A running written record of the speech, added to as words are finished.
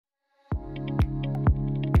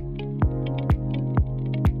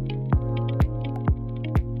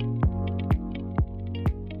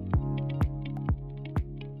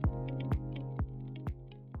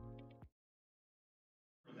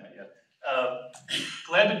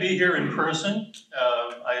Glad to be here in person.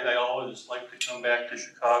 I always like to come back to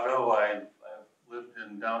Chicago. I lived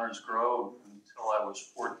in Downers Grove until I was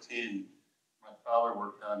 14. My father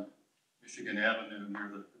worked on Michigan Avenue near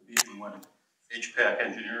the beach when HPAC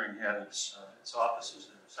Engineering had its offices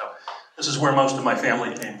there. So this is where most of my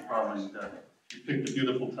family came from, and you picked a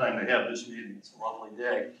beautiful time to have this meeting. It's a lovely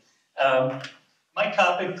day. My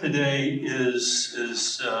topic today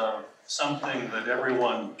is something that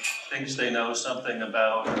everyone thinks they know something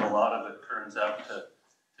about, and a lot of it turns out to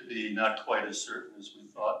be not quite as certain as we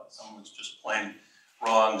thought. Some of it's just plain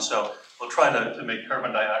wrong. So we'll try to make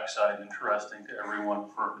carbon dioxide interesting to everyone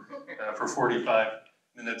for 45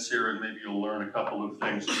 minutes here, and maybe you'll learn a couple of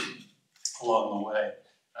things along the way.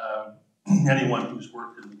 Anyone who's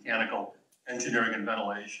worked in mechanical engineering and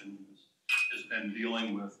ventilation has been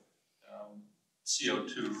dealing with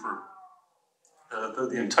CO2 for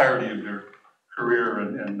the entirety of their career,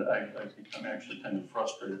 and I've become actually kind of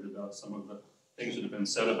frustrated about some of the things that have been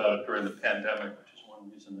said about it during the pandemic, which is one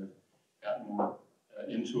reason I've gotten more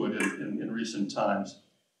into it in recent times.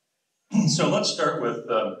 So let's start with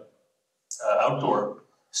outdoor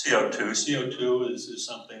CO2. CO2 is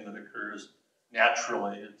something that occurs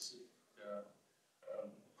naturally. It's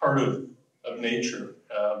part of nature,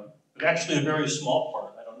 but actually a very small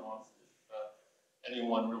part. I don't know if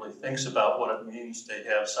anyone really thinks about what it means to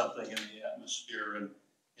have something in the atmosphere and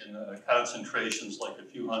in concentrations like a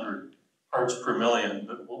few hundred parts per million,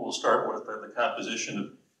 but we'll start with the composition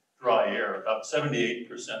of dry air. About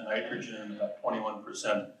 78% nitrogen, about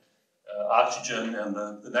 21% oxygen, and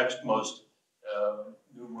the next most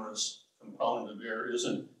numerous component of air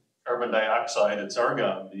isn't carbon dioxide, it's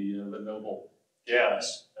argon, the noble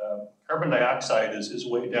gas. Carbon dioxide is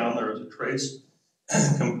way down there as a trace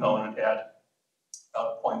component at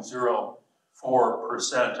about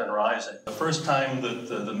 0.04% and rising. The first time that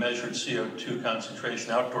the measured CO2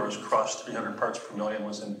 concentration outdoors crossed 300 parts per million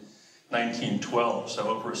was in 1912, so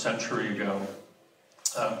over a century ago.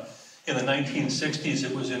 In the 1960s,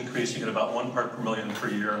 it was increasing at about 1 part per million per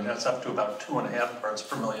year, and that's up to about 2.5 parts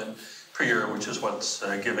per million per year, which is what's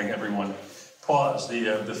giving everyone pause.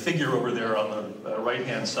 The figure over there on the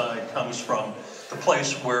right-hand side comes from the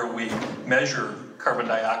place where we measure carbon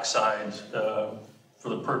dioxide for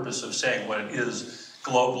the purpose of saying what it is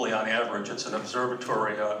globally on average. It's an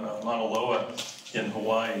observatory on Mauna Loa in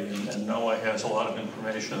Hawaii, and NOAA has a lot of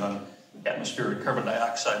information on atmospheric carbon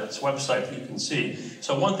dioxide. Its website that you can see.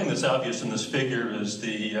 So one thing that's obvious in this figure is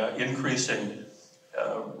the increasing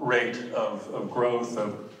rate of growth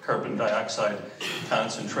of carbon dioxide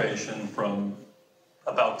concentration from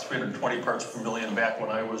about 320 parts per million back when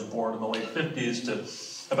I was born in the late 50s to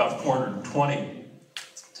about 420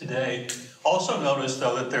 today. Also notice,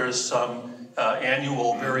 though, that there's some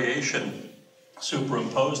annual variation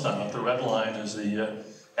superimposed on it. The red line is the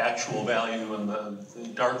actual value, and the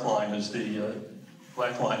dark line is the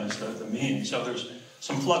black line is the mean. So there's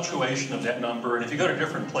some fluctuation of that number, and if you go to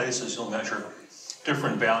different places, you'll measure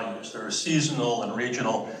different values. There are seasonal and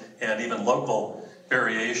regional and even local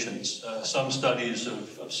variations. Some studies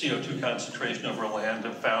of CO2 concentration over land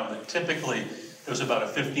have found that typically there's about a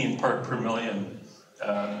 15 part per million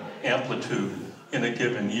amplitude in a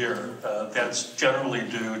given year. That's generally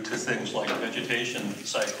due to things like vegetation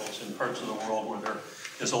cycles in parts of the world where there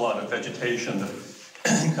is a lot of vegetation that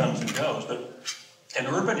comes and goes. But in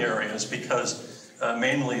urban areas, because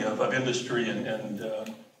mainly of industry and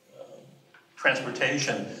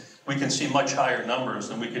transportation, we can see much higher numbers,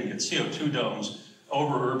 and we can get CO2 domes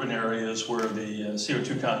over urban areas where the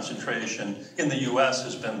CO2 concentration in the US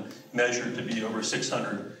has been measured to be over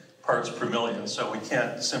 600 parts per million. So we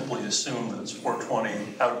can't simply assume that it's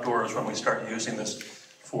 420 outdoors when we start using this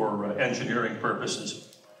for engineering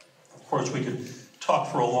purposes. Of course, we could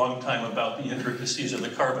talk for a long time about the intricacies of the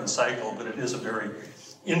carbon cycle, but it is a very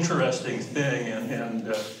interesting thing,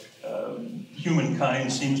 and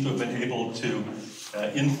humankind seems to have been able to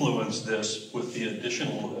influence this with the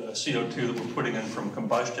additional CO2 that we're putting in from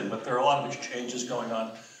combustion. But there are a lot of exchanges going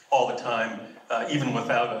on all the time, even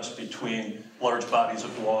without us, between large bodies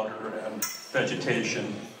of water and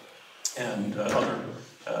vegetation and other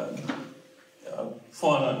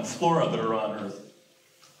fauna and flora that are on Earth.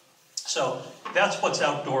 So that's what's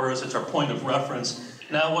outdoors. It's our point of reference.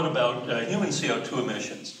 Now what about human CO2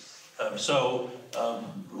 emissions?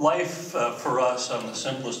 Life for us on the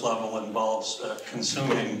simplest level involves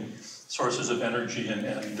consuming sources of energy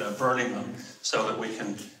and burning them so that we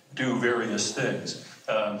can do various things.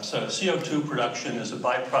 So CO2 production is a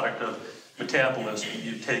byproduct of metabolism.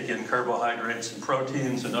 You take in carbohydrates and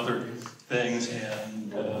proteins and other things,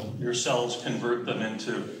 and your cells convert them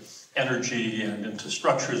into energy and into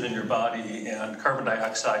structures in your body, and carbon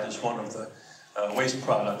dioxide is one of the waste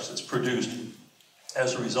products that's produced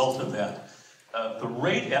as a result of that. The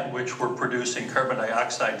rate at which we're producing carbon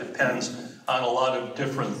dioxide depends on a lot of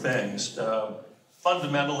different things.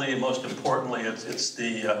 Fundamentally, most importantly, it's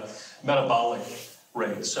the metabolic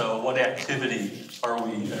rate. So what activity are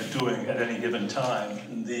we doing at any given time?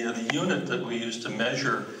 And the unit that we use to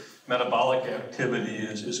measure metabolic activity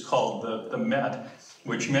is called the MET,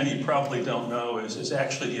 which many probably don't know is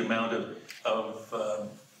actually the amount of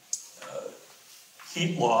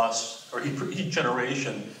heat loss or heat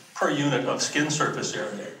generation per unit of skin surface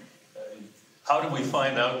area. How do we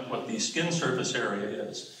find out what the skin surface area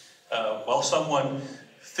is? Well, someone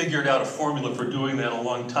figured out a formula for doing that a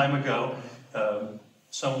long time ago,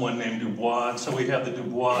 someone named Dubois, and so we have the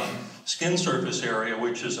Dubois skin surface area,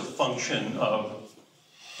 which is a function of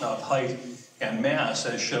height and mass,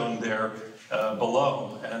 as shown there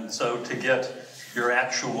below. And so to get your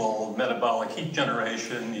actual metabolic heat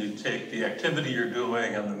generation, you take the activity you're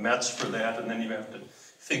doing and the METs for that, and then you have to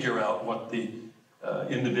figure out what the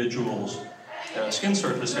individual's skin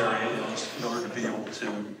surface area is in order to be able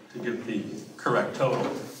to give the correct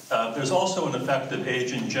total. There's also an effect of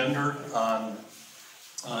age and gender on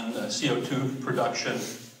CO2 production.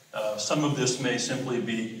 Some of this may simply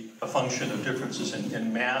be a function of differences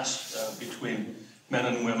in mass between men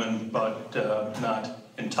and women, but not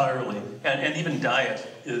entirely. And even diet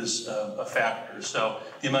is a factor. So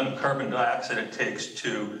the amount of carbon dioxide it takes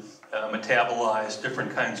to metabolize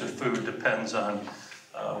different kinds of food depends on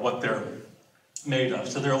what they're made of.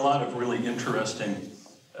 So there are a lot of really interesting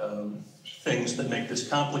things that make this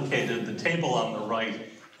complicated. The table on the right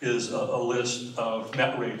is a list of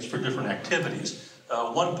MET rates for different activities.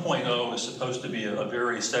 1.0 is supposed to be a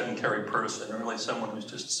very sedentary person, really someone who's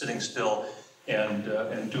just sitting still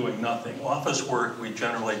and doing nothing. Office work we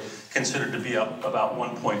generally consider to be up about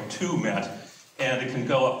 1.2 MET, and it can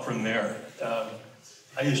go up from there.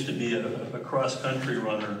 I used to be a cross-country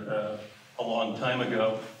runner a long time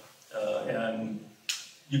ago, and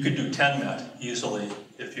you could do 10 MET easily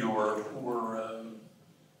if you were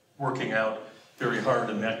working out very hard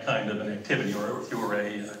in that kind of an activity, or if you were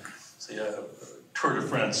say a Tour de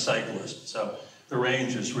France cyclist. So the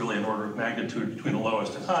range is really an order of magnitude between the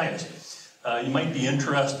lowest and highest. You might be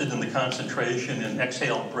interested in the concentration in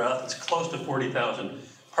exhaled breath. It's close to 40,000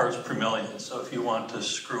 parts per million. So if you want to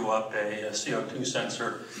screw up a CO2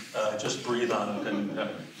 sensor, just breathe on it, and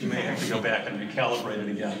you may have to go back and recalibrate it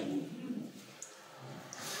again.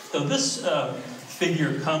 So this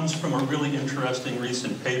figure comes from a really interesting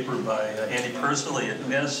recent paper by Andy Pursley at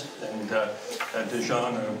NIST and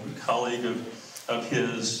Dijon, a colleague of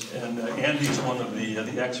his. And Andy's one of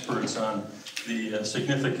the experts on the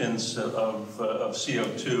significance of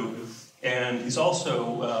CO2. And he's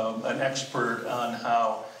also an expert on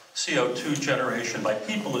how CO2 generation by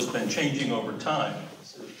people has been changing over time.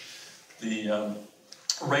 So the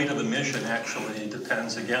rate of emission actually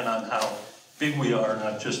depends, again, on how big we are,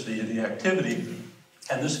 not just the activity.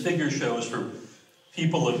 And this figure shows for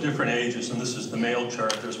people of different ages, and this is the male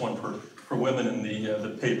chart, there's one for women in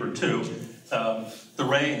the paper too, the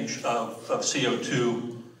range of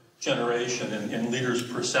CO2 generation in liters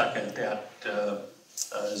per second at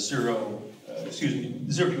 0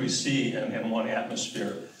 degrees C and 1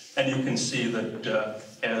 atmosphere. And you can see that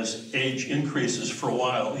as age increases for a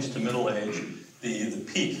while, at least to middle age, the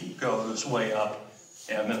peak goes way up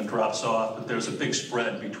and then it drops off, but there's a big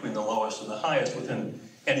spread between the lowest and the highest within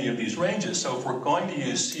any of these ranges. So if we're going to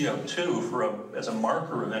use CO2 as a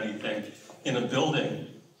marker of anything in a building,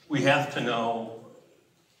 we have to know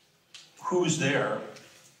who's there,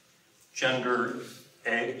 gender,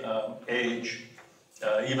 age,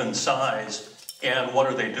 even size, and what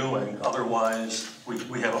are they doing. Otherwise,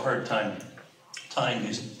 we have a hard time tying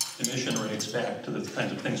these emission rates back to the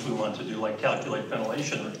kinds of things we want to do, like calculate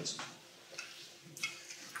ventilation rates.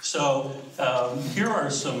 So here are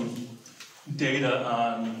some data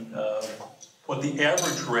on what the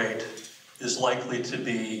average rate is likely to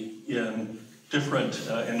be in different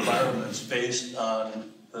environments based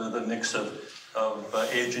on the mix of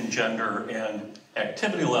age and gender and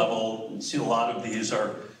activity level. You see a lot of these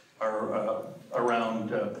are around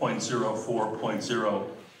 0.04,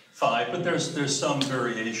 0.05, but there's some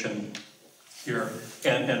variation here.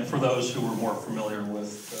 And for those who are more familiar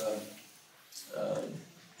with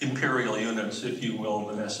imperial units, if you will,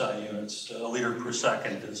 than SI units, a liter per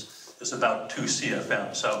second is about 2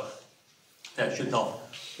 CFM. So that should help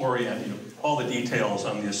orient you. All the details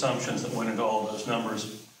on the assumptions that went into all of those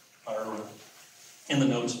numbers are in the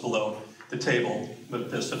notes below the table. But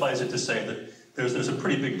suffice it to say that there's a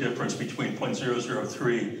pretty big difference between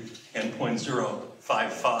 0.003 and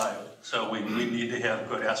 0.055. So we need to have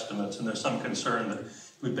good estimates, and there's some concern that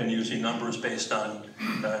we've been using numbers based on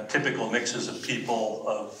typical mixes of people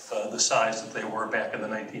of the size that they were back in the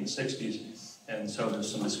 1960s. And so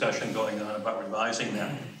there's some discussion going on about revising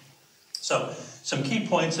that. So some key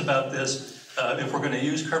points about this. If we're going to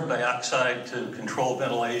use carbon dioxide to control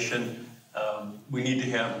ventilation, we need to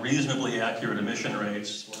have reasonably accurate emission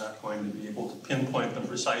rates. We're not going to be able to pinpoint them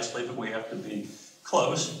precisely, but we have to be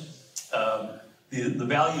close. The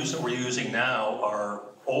values that we're using now are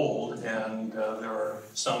old, and there are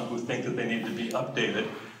some who think that they need to be updated.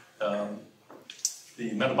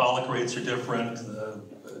 The metabolic rates are different, the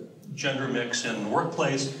gender mix in the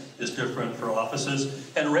workplace is different for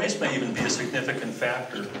offices, and race may even be a significant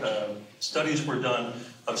factor. Studies were done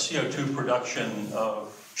of CO2 production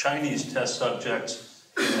of Chinese test subjects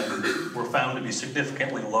and were found to be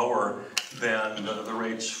significantly lower than the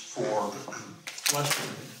rates for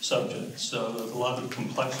Western subjects. So there's a lot of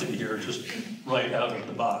complexity here just right out of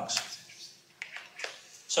the box.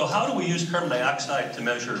 So how do we use carbon dioxide to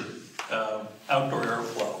measure outdoor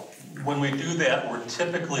airflow? When we do that, we're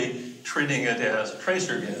typically treating it as a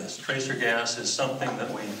tracer gas. Tracer gas is something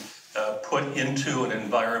that we put into an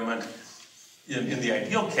environment, in the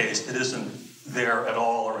ideal case, that isn't there at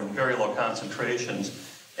all or in very low concentrations,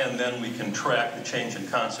 and then we can track the change in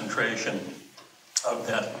concentration of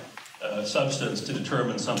that substance to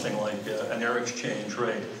determine something like an air exchange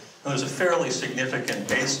rate. And there's a fairly significant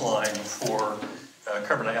baseline for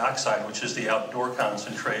carbon dioxide, which is the outdoor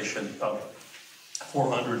concentration of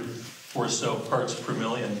 400 or so parts per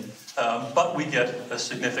million. But we get a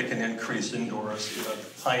significant increase indoors,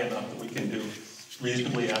 high enough that we can do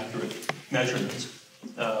reasonably accurate measurements.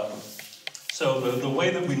 So the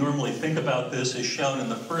way that we normally think about this is shown in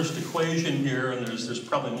the first equation here, and there's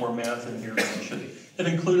probably more math in here than I should have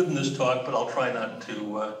included in this talk, but I'll try not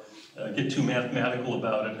to get too mathematical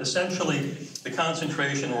about it. Essentially, the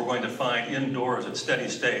concentration we're going to find indoors at steady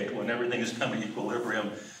state, when everything is coming to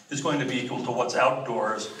equilibrium, is going to be equal to what's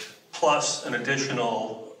outdoors, plus an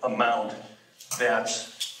additional amount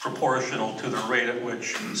that's proportional to the rate at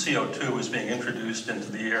which CO2 is being introduced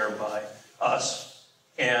into the air by us,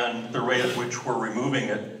 and the rate at which we're removing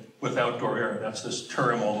it with outdoor air. That's this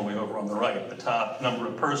term all the way over on the right. The top number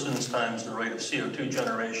of persons times the rate of CO2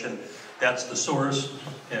 generation, that's the source,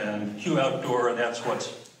 and Q outdoor, that's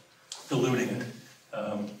what's diluting it.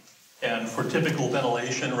 And for typical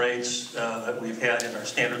ventilation rates that we've had in our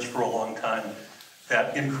standards for a long time,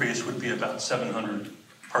 that increase would be about 700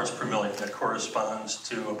 parts per million. That corresponds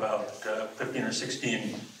to about 15 or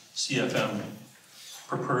 16 CFM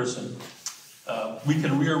per person. We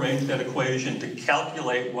can rearrange that equation to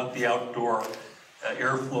calculate what the outdoor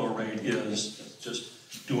airflow rate is,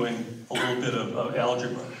 just doing a little bit of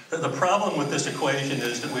algebra. The problem with this equation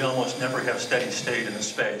is that we almost never have steady state in a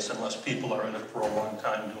space unless people are in it for a long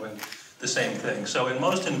time doing the same thing. So in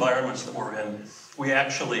most environments that we're in, we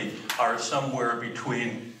actually are somewhere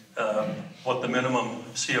between what the minimum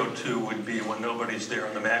CO2 would be when nobody's there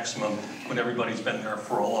and the maximum when everybody's been there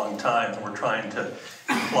for a long time. And we're trying to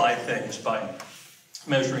imply things by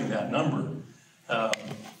measuring that number.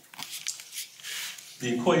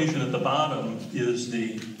 The equation at the bottom is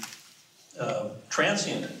the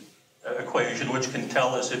transient equation, which can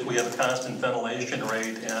tell us if we have a constant ventilation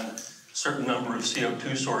rate and a certain number of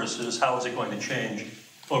CO2 sources, how is it going to change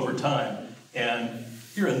over time. And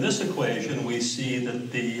here in this equation, we see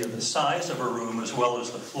that the size of a room as well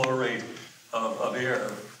as the flow rate of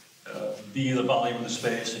air, V the volume of the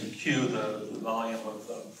space and Q the volume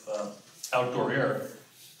of outdoor air,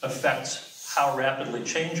 affects how rapidly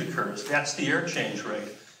change occurs. That's the air change rate.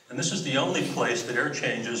 And this is the only place that air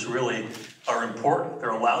changes really are important. They're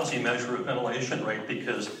a lousy measure of ventilation rate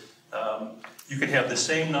because you could have the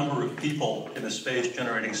same number of people in a space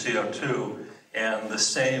generating CO2 and the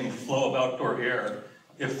same flow of outdoor air.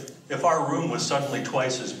 If our room was suddenly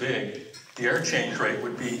twice as big, the air change rate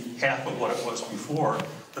would be half of what it was before,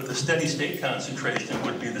 but the steady state concentration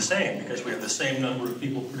would be the same because we have the same number of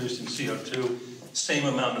people producing CO2, same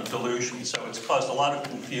amount of dilution. So it's caused a lot of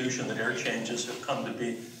confusion that air changes have come to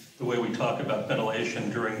be the way we talk about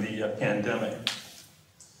ventilation during the pandemic.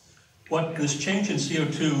 What this change in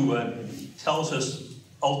CO2 tells us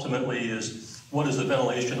ultimately is what is the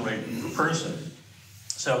ventilation rate per person.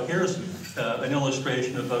 So here's an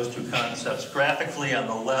illustration of those two concepts. Graphically on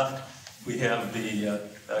the left, we have the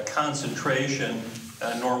concentration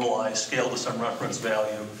normalized scale to some reference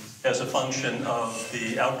value as a function of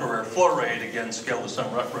the outdoor air flow rate, again, scale to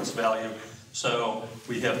some reference value. So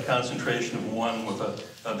we have a concentration of 1 with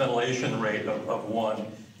a ventilation rate of 1.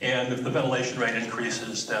 And if the ventilation rate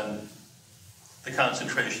increases, then the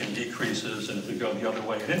concentration decreases, and if we go the other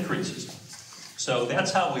way, it increases. So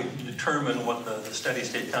that's how we determine what the steady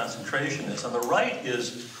state concentration is. On the right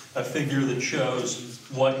is a figure that shows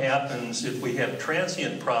what happens if we have a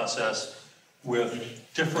transient process with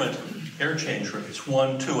different air change rates,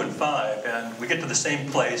 1, 2, and 5, and we get to the same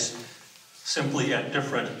place simply at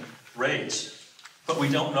different rates. But we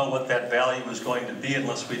don't know what that value is going to be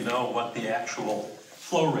unless we know what the actual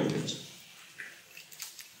flow rate is.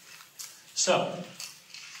 So,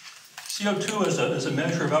 CO2 is a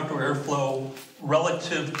measure of outdoor airflow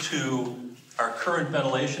relative to our current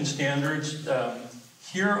ventilation standards.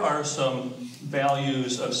 Here are some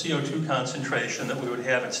values of CO2 concentration that we would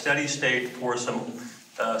have at steady state for some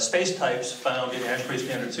space types found in ASHRAE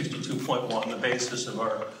standard 62.1, the basis of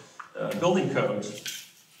our building codes,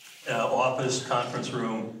 office, conference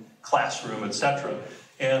room, classroom, etc.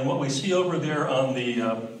 And what we see over there on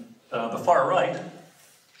the far right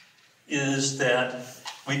is that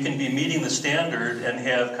we can be meeting the standard and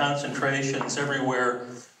have concentrations everywhere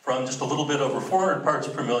from just a little bit over 400 parts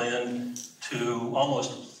per million to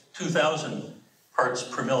almost 2,000 parts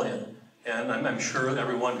per million. And I'm sure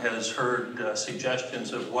everyone has heard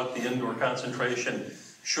suggestions of what the indoor concentration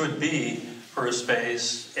should be for a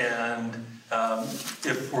space, and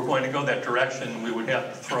if we're going to go that direction, we would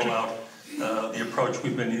have to throw out the approach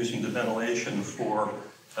we've been using to ventilation for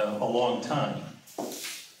a long time.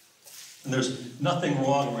 And there's nothing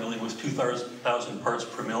wrong really with 2,000 parts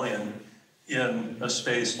per million in a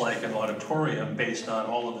space like an auditorium based on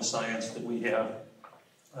all of the science that we have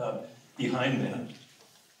behind that.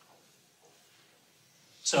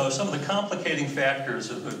 So some of the complicating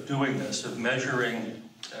factors of doing this, of measuring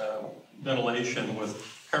ventilation with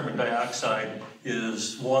carbon dioxide,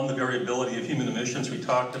 is one, the variability of human emissions we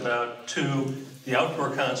talked about. Two, the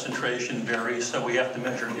outdoor concentration varies, so we have to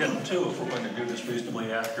measure it too if we're going to do this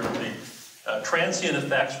reasonably accurately. Transient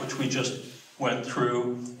effects, which we just went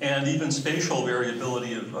through, and even spatial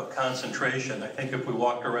variability of concentration. I think if we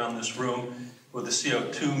walked around this room with a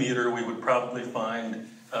CO2 meter, we would probably find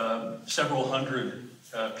several hundred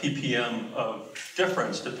ppm of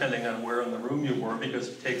difference depending on where in the room you were, because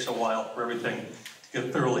it takes a while for everything to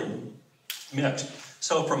get thoroughly mixed.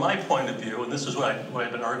 So from my point of view, and this is what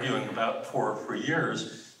I've been arguing about for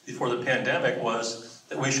years before the pandemic, was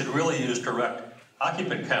that we should really use direct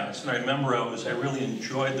occupant counts. And I remember I really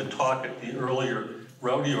enjoyed the talk at the earlier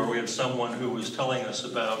Rodeo where we had someone who was telling us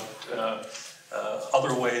about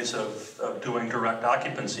other ways of doing direct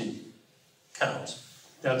occupancy counts.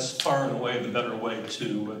 That's far and away the better way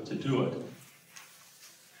to do it.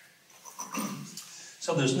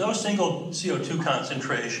 So there's no single CO2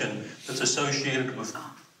 concentration that's associated with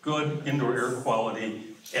good indoor air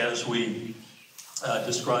quality as we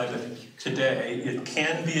describe it today. It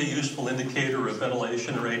can be a useful indicator of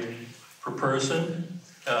ventilation rate per person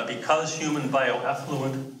because human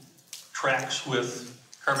bioeffluent tracks with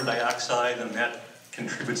carbon dioxide, and that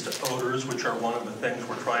contributes to odors, which are one of the things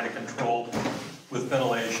we're trying to control with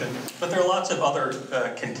ventilation. But there are lots of other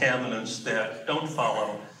contaminants that don't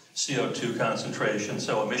follow CO2 concentration,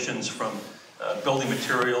 so emissions from building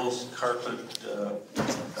materials, carpet,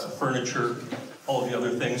 furniture, all of the other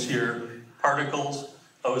things here, particles,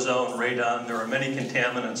 ozone, radon. There are many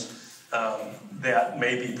contaminants that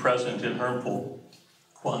may be present in harmful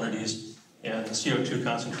quantities, and the CO2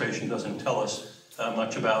 concentration doesn't tell us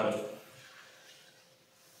much about it.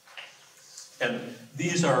 And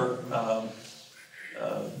these are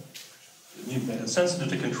sensitive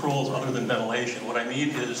to controls other than ventilation. What I mean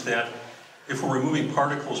is that if we're removing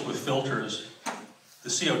particles with filters, the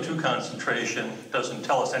CO2 concentration doesn't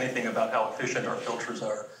tell us anything about how efficient our filters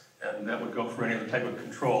are, and that would go for any other type of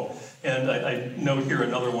control. And I note here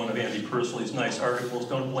another one of Andy Pursley's nice articles,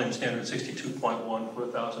 Don't Blame Standard 62.1 for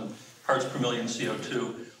 1,000 parts per million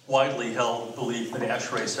CO2. Widely held belief that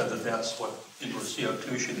ASHRAE said that that's what indoor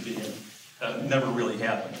CO2 should be, and never really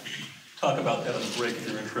happened. Talk about that on the break if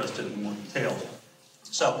you're interested in more details.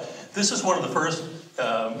 So this is one of the first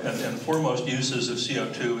and foremost uses of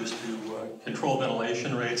CO2 is to control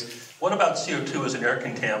ventilation rates. What about CO2 as an air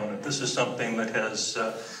contaminant? This is something that has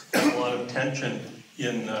got a lot of attention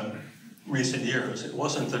in recent years. It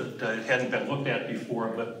wasn't that it hadn't been looked at before,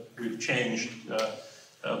 but we've changed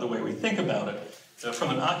the way we think about it.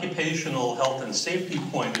 From an occupational health and safety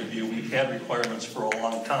point of view, we've had requirements for a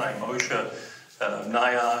long time. OSHA,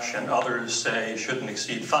 NIOSH, and others say shouldn't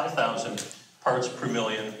exceed 5,000 parts per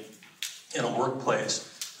million in a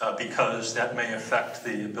workplace because that may affect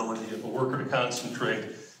the ability of a worker to concentrate,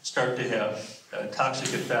 start to have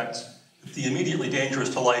toxic effects. The immediately dangerous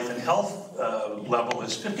to life and health level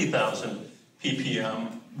is 50,000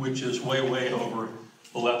 ppm, which is way, way over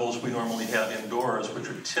the levels we normally have indoors, which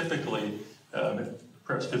are typically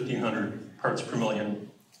perhaps 1,500 parts per million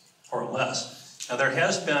or less. Now, there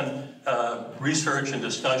has been research and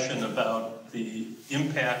discussion about the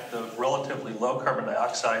impact of relatively low carbon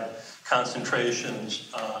dioxide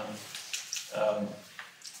concentrations on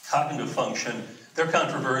cognitive function. They're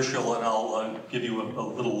controversial, and I'll give you a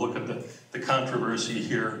little look at the controversy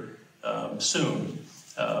here soon.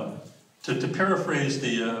 To paraphrase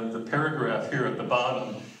the paragraph here at the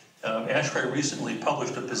bottom, ASHRAE recently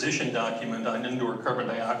published a position document on indoor carbon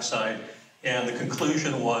dioxide, and the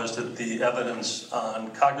conclusion was that the evidence on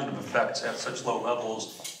cognitive effects at such low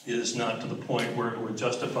levels is not to the point where it would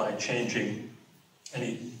justify changing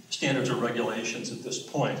any standards or regulations at this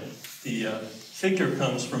point. The figure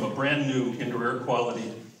comes from a brand new indoor air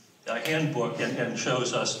quality handbook and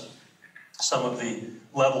shows us some of the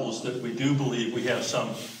levels that we do believe we have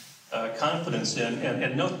some confidence in.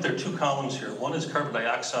 And note that there are two columns here. One is carbon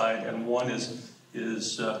dioxide, and one is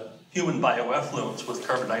human bioeffluents with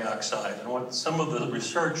carbon dioxide. And what some of the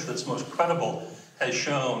research that's most credible has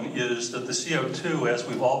shown is that the CO2, as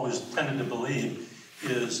we've always tended to believe,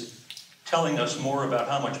 is telling us more about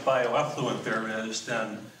how much bioeffluent there is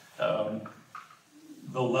than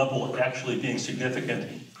the level actually being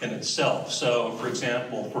significant in itself. So, for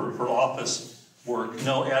example, for office work,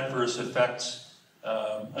 no adverse effects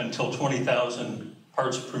until 20,000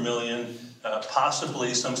 parts per million,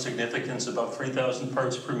 possibly some significance above 3,000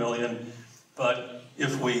 parts per million. But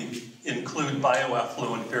if we include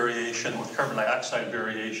bioeffluent variation with carbon dioxide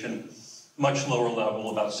variation, much lower level,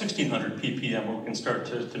 about 1,600 ppm, where we can start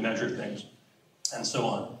to measure things, and so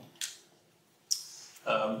on.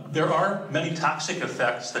 There are many toxic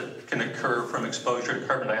effects that can occur from exposure to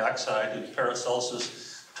carbon dioxide.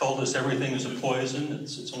 Paracelsus told us everything is a poison.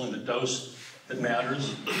 It's only the dose that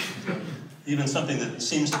matters. Even something that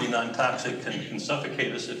seems to be non-toxic can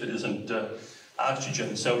suffocate us if it isn't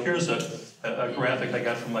oxygen. So here's a graphic I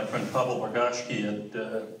got from my friend Pavel Wargashki at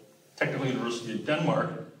Technical University of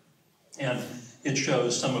Denmark, and it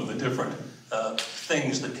shows some of the different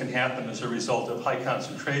things that can happen as a result of high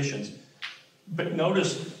concentrations. But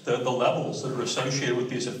notice the levels that are associated with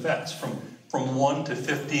these effects, from 1 to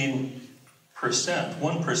 15%.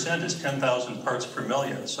 1% is 10,000 parts per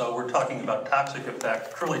million. So we're talking about toxic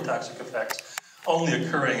effects, truly toxic effects, only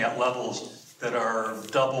occurring at levels that are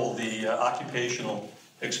double the occupational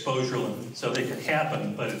exposure limit. So they can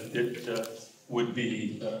happen, but it would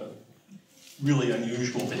be really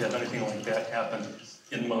unusual to have anything like that happen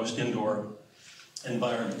in most indoor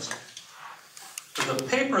environments. So the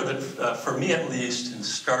paper that, for me at least,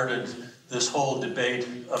 started this whole debate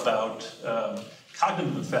about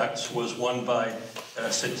cognitive effects was one by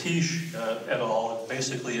Satish et al.,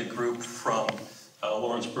 basically a group from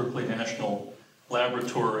Lawrence Berkeley National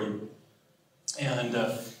Laboratory. And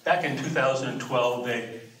back in 2012,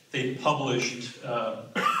 they published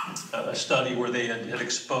a study where they had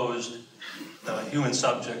exposed human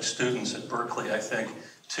subjects, students at Berkeley, I think,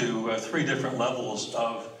 to 3 different levels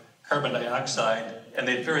of carbon dioxide, and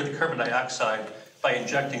they varied the carbon dioxide by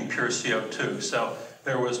injecting pure CO2. So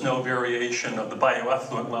there was no variation of the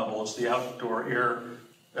bioeffluent levels. The outdoor air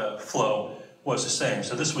flow was the same.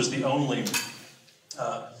 So this was the only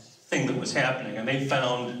thing that was happening. And they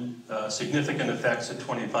found significant effects at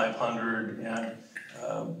 2,500 and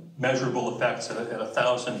measurable effects at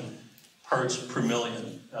 1,000 parts per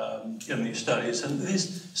million in these studies. And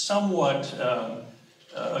these somewhat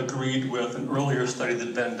agreed with an earlier study that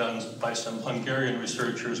had been done by some Hungarian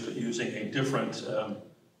researchers, but using a different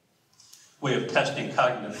way of testing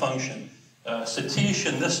cognitive function.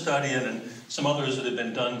 Satish in this study and in some others that have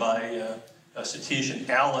been done by Satish and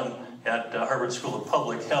Allen at Harvard School of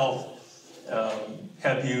Public Health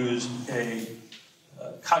have used a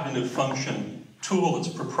cognitive function tool that's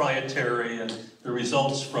proprietary, and the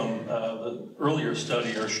results from the earlier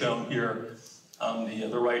study are shown here on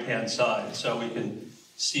the right-hand side. So we can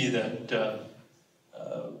see that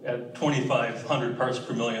at 2,500 parts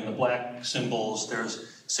per million, the black symbols,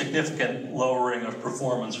 there's significant lowering of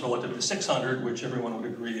performance relative to 600, which everyone would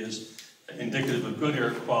agree is indicative of good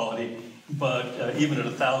air quality. But even at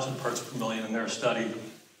 1,000 parts per million in their study,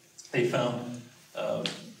 they found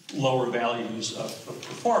lower values of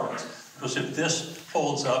performance. Because if this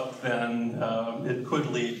holds up, then it could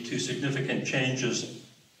lead to significant changes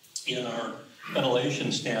in our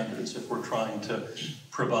ventilation standards if we're trying to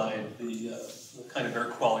provide the kind of air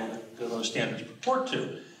quality that those standards purport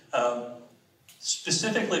to.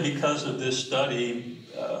 Specifically because of this study,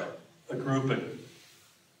 a group at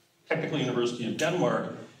Technical University of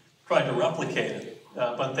Denmark tried to replicate it,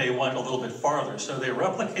 but they went a little bit farther. So they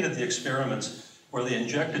replicated the experiments where they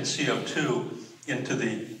injected CO2 into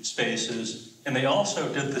the spaces, and they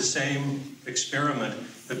also did the same experiment,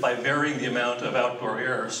 but by varying the amount of outdoor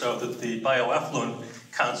air so that the bioeffluent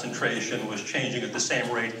concentration was changing at the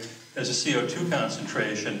same rate as the CO2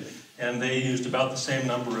 concentration, and they used about the same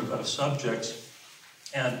number of subjects.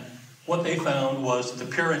 And what they found was that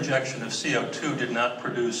the pure injection of CO2 did not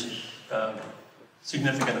produce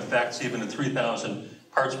significant effects, even at 3,000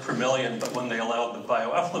 parts per million, but when they allowed the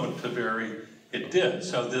bioeffluent to vary, it did.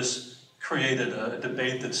 So this created a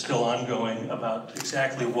debate that's still ongoing about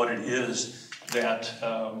exactly what it is that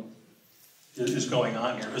is going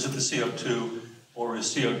on here. Is it the CO2, or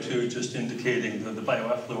is CO2 just indicating the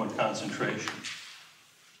bioeffluent concentration?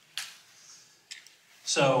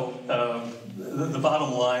 So the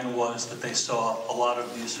bottom line was that they saw a lot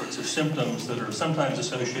of these sorts of symptoms that are sometimes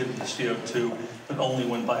associated with CO2, but only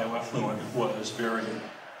when bioeffluent was varying.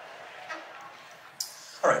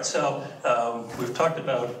 All right, so we've talked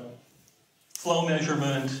about flow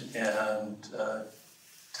measurement and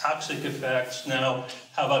toxic effects. Now,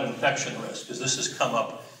 how about infection risk? Because this has come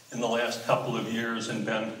up in the last couple of years and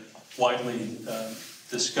been widely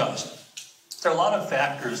discussed. There are a lot of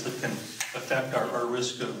factors that can affect our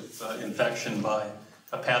risk of infection by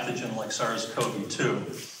a pathogen like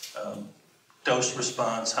SARS-CoV-2. Dose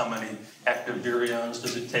response, how many active virions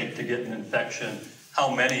does it take to get an infection?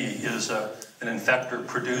 How many is an infector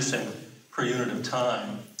producing per unit of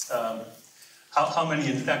time? How many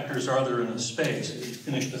infectors are there in the space? To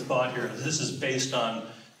finish the thought here, this is based on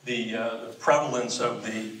the prevalence of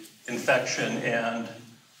the infection and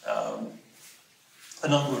the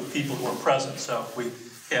number of people who are present. So if we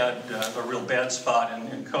had a real bad spot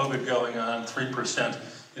in COVID going on, 3%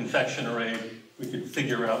 infection rate, we could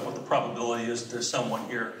figure out what the probability is that there's someone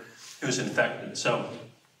here who's infected. So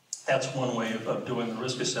that's one way of doing the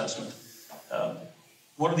risk assessment.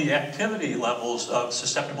 What are the activity levels of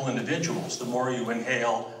susceptible individuals? The more you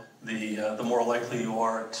inhale, the more likely you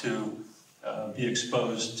are to be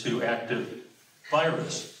exposed to active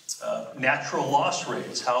virus. Natural loss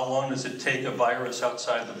rates. How long does it take a virus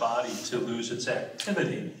outside the body to lose its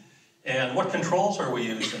activity? And what controls are we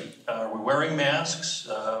using? Are we wearing masks?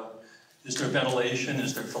 Is there ventilation?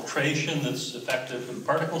 Is there filtration that's effective for the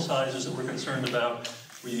particle sizes that we're concerned about?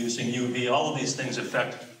 We're using UV. All of these things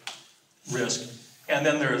affect risk. And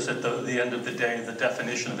then there's, at the end of the day, the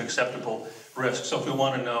definition of acceptable risk. So if we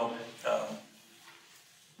want to know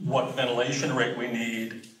what ventilation rate we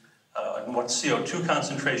need, and what CO2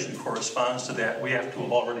 concentration corresponds to that, we have to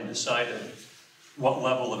have already decided what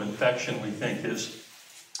level of infection we think is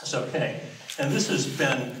okay. And this has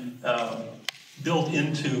been built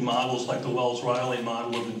into models like the Wells-Riley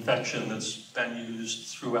model of infection that's been used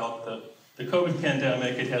throughout the COVID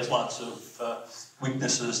pandemic. It has lots of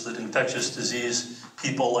weaknesses that infectious disease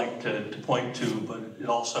people like to point to, but it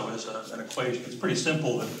also is an equation. It's pretty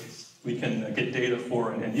simple that we can get data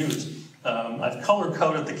for and use. I've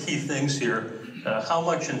color-coded the key things here. How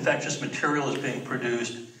much infectious material is being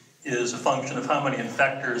produced is a function of how many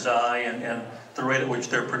infectors and the rate at which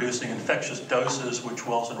they're producing infectious doses, which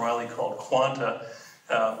Wells and Riley called quanta.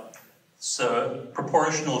 So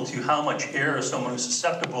proportional to how much air someone who's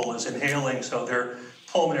susceptible is inhaling, so their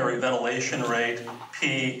pulmonary ventilation rate,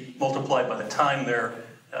 P, multiplied by the time they're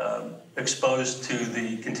exposed to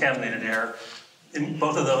the contaminated air.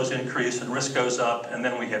 Both of those increase and risk goes up, and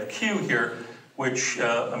then we have Q here, which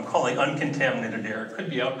I'm calling uncontaminated air. It could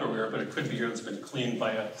be outdoor air, but it could be air that's been cleaned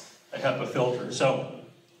by a HEPA filter. So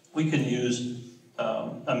we can use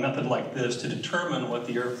a method like this to determine what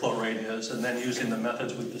the airflow rate is, and then using the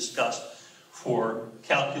methods we've discussed for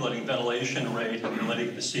calculating ventilation rate and relating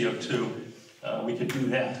it to CO2, we could do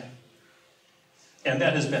that. And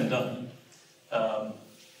that has been done.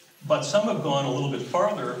 But some have gone a little bit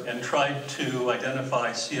farther and tried to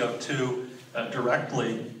identify CO2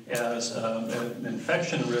 directly as an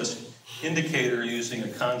infection risk indicator using a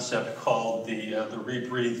concept called the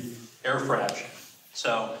rebreathe air fraction.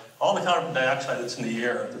 So all the carbon dioxide that's in the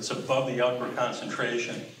air that's above the outward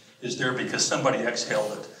concentration is there because somebody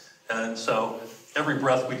exhaled it. And so every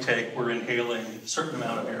breath we take, we're inhaling a certain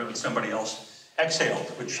amount of air that somebody else exhaled,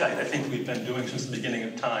 which I think we've been doing since the beginning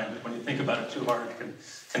of time. But when you think about it too hard, it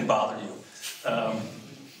can bother you.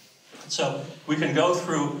 So we can go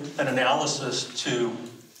through an analysis to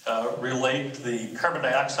relate the carbon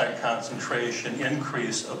dioxide concentration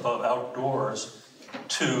increase above outdoors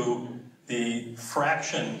to the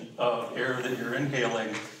fraction of air that you're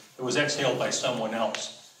inhaling that was exhaled by someone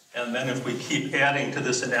else. And then if we keep adding to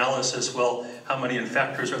this analysis, well, how many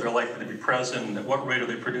infectors are there likely to be present? At what rate are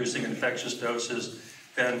they producing infectious doses?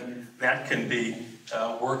 Then that can be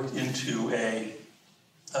worked into a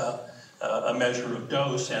a measure of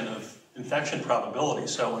dose and of infection probability.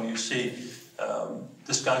 So when you see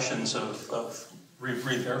discussions of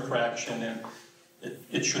rebreathed air fraction, and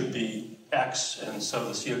it should be X, and so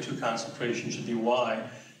the CO2 concentration should be Y,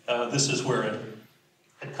 this is where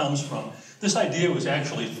it comes from. This idea was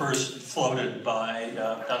actually first floated by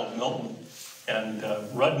Donald Milton and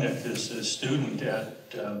Rudnick, his student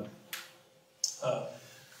at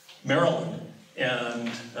Maryland,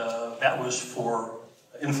 and that was for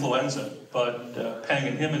influenza, but Peng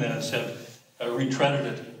and Jimenez have retreaded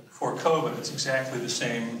it for COVID. It's exactly the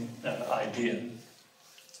same idea.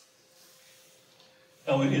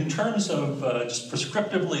 Now, in terms of just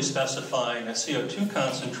prescriptively specifying a CO2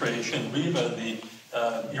 concentration, RIVA, the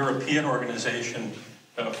European organization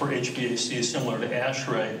for HVAC, similar to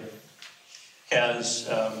ASHRAE, has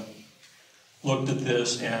looked at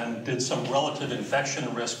this and did some relative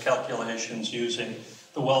infection risk calculations using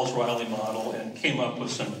the Wells-Riley model and came up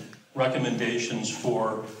with some recommendations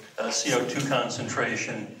for CO2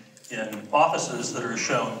 concentration in offices that are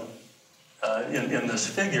shown in this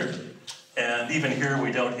figure. And even here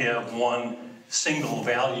we don't have one single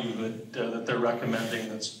value that they're recommending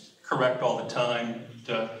that's correct all the time.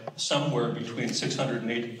 Somewhere between 600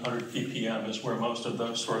 and 800 ppm is where most of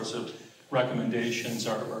those sorts of recommendations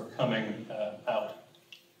are coming out.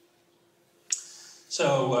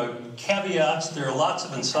 So caveats, there are lots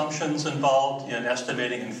of assumptions involved in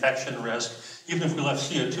estimating infection risk. Even if we left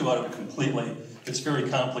CO2 out of it completely, it's very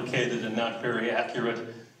complicated and not very accurate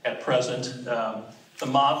at present. The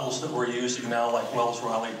models that we're using now, like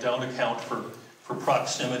Wells-Riley, don't account for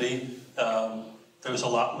proximity. There's a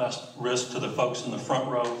lot less risk to the folks in the front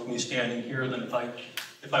row with me standing here than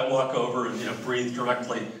if I walk over and breathe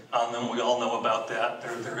directly on them. We all know about that.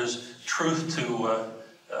 There is truth to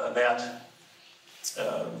that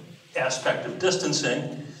aspect of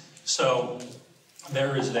distancing. So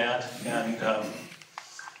there is that, and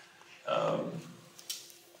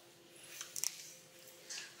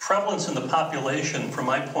prevalence in the population, from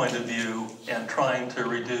my point of view, and trying to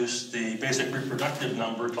reduce the basic reproductive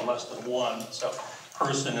number to less than 1, so a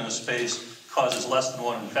person in a space causes less than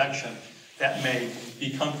 1 infection. That may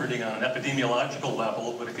be comforting on an epidemiological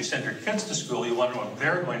level, but if you send your kids to school, you wonder when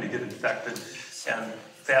they're going to get infected, and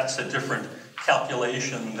that's a different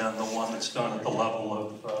calculation than the one that's done at the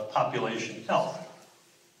level of population health.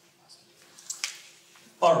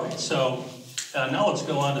 All right, so now let's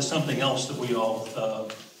go on to something else that we all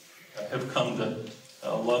have come to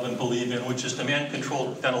love and believe in, which is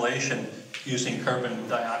demand-controlled ventilation using carbon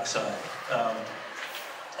dioxide.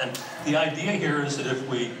 And the idea here is that if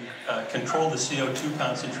we control the CO2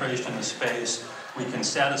 concentration in the space, we can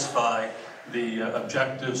satisfy the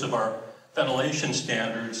objectives of our ventilation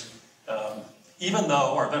standards, even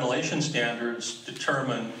though our ventilation standards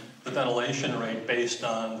determine the ventilation rate based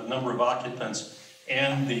on the number of occupants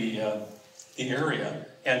and the area.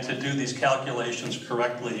 And to do these calculations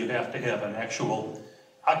correctly, you have to have an actual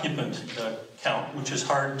occupant count, which is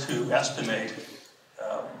hard to estimate,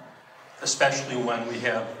 especially when we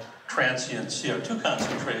have transient CO2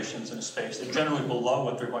 concentrations in a space. They're generally below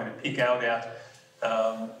what they're going to peak out at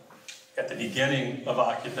the beginning of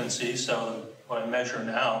occupancy. So what I measure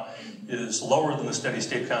now is lower than the steady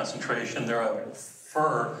state concentration. There I would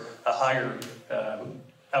infer a higher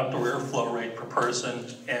outdoor airflow rate per person,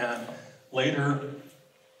 and later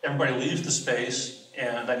everybody leaves the space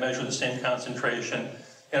and I measure the same concentration,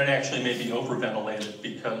 and it actually may be overventilated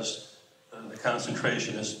because the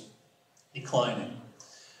concentration is declining.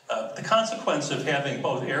 The consequence of having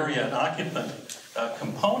both area and occupant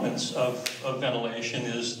components of ventilation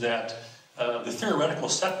is that the theoretical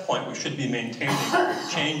set point we should be maintaining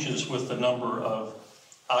changes with the number of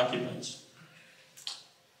occupants.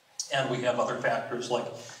 And we have other factors like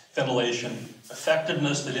ventilation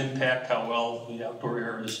effectiveness that impact how well the outdoor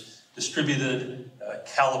air is distributed,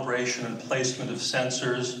 calibration and placement of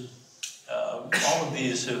sensors. All of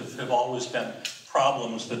these have always been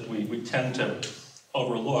problems that we tend to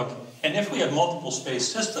overlook. And if we have multiple space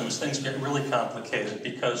systems, things get really complicated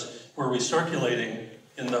because we're recirculating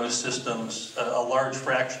in those systems a large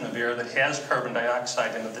fraction of air that has carbon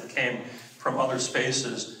dioxide in it that came from other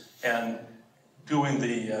spaces, and doing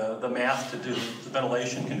the math to do the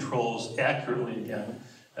ventilation controls accurately again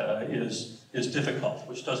is difficult,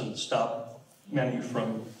 which doesn't stop many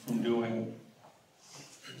from doing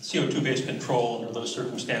CO2-based control under those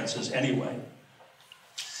circumstances anyway.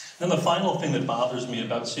 Then the final thing that bothers me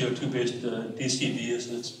about CO2-based DCV is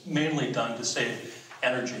that it's mainly done to save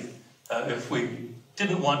energy. If we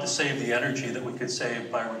didn't want to save the energy that we could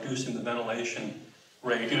save by reducing the ventilation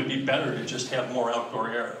rate, it would be better to just have more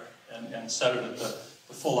outdoor air and set it at the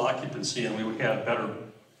full occupancy, and we would have better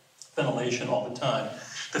ventilation all the time.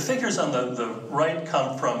 The figures on the right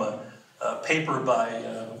come from a paper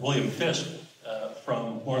by William Fisk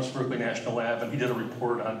from Lawrence Berkeley National Lab, and he did a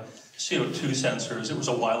report on CO2 sensors. It was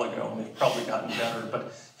a while ago, and they've probably gotten better,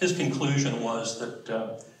 but his conclusion was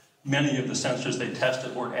that many of the sensors they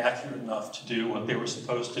tested weren't accurate enough to do what they were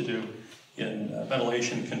supposed to do in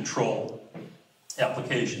ventilation control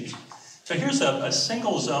applications. So here's a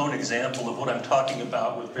single zone example of what I'm talking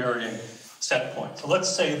about with varying set points. So let's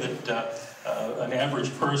say that an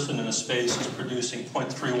average person in a space is producing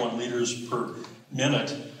 0.31 liters per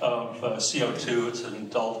minute of CO2. It's an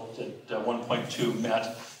adult at 1.2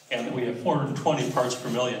 met, and we have 420 parts per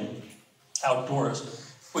million outdoors.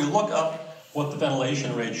 If we look up what the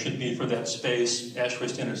ventilation rate should be for that space, ASHRAE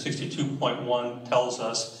standard 62.1 tells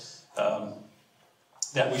us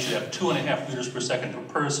that we should have 2.5 liters per second per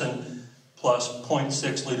person plus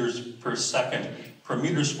 0.6 liters per second per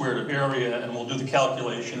meter squared of area, and we'll do the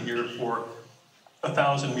calculation here for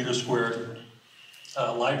 1,000 meter squared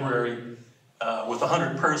library with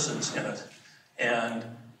 100 persons in it. And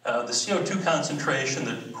the CO2 concentration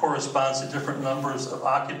that corresponds to different numbers of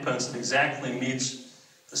occupants that exactly meets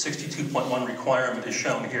the 62.1 requirement is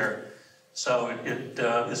shown here. So it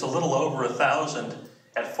is a little over 1,000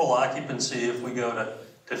 at full occupancy. If we go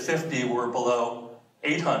to 50, we're below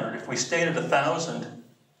 800. If we stayed at 1,000,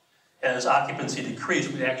 as occupancy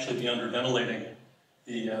decreased, we'd actually be underventilating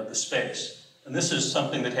the space. And this is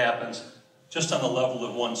something that happens just on the level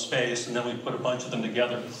of one space, and then we put a bunch of them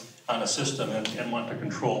together on a system and want to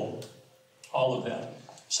control all of that.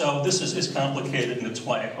 So this is complicated, and it's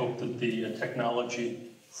why I hope that the technology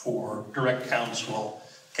for direct counts will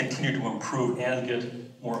continue to improve and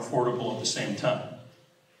get more affordable at the same time.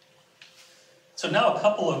 So now a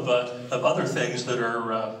couple of other things that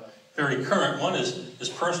are very current. One is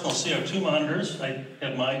personal CO2 monitors. I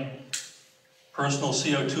have my personal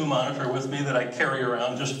CO2 monitor with me that I carry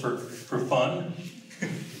around just for fun,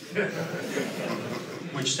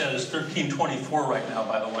 which says 1324 right now,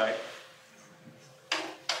 by the way.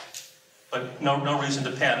 But no reason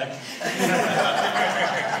to panic.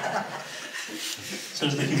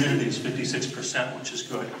 Says the humidity is 56%, which is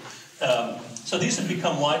good. So these have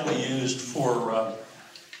become widely used for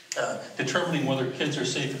determining whether kids are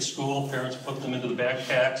safe at school. Parents put them into the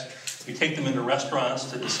backpacks. We take them into restaurants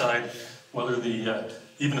to decide whether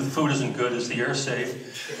even if the food isn't good, is the air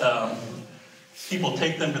safe. People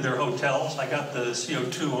take them to their hotels. I got the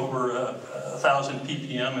CO2 over 1,000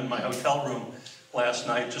 ppm in my hotel room last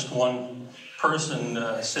night, just one person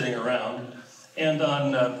sitting around, and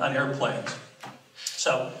on airplanes.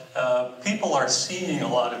 So people are seeing a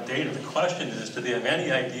lot of data. The question is, do they have any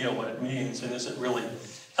idea what it means, and is it really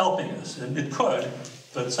helping us? And it could,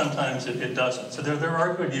 but sometimes it doesn't. So there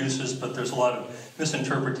are good uses, but there's a lot of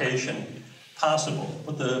misinterpretation possible.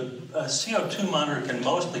 What the CO2 monitor can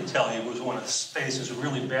mostly tell you is when a space is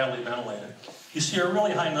really badly ventilated. You see a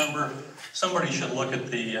really high number, somebody should look at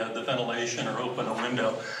the ventilation or open a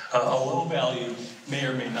window. A low value may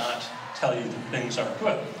or may not tell you that things aren't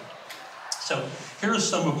good. So here's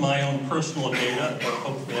some of my own personal data, or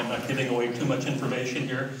hopefully I'm not giving away too much information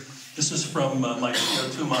here. This is from my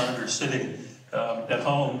CO2 monitor sitting at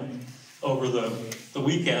home over the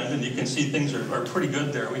weekend, and you can see things are pretty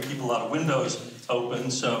good there. We keep a lot of windows open,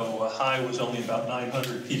 so high was only about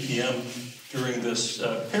 900 ppm during this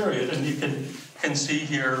period, and you can see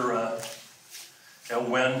here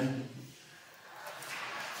when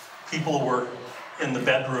people were in the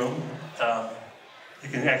bedroom. You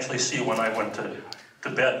can actually see when I went to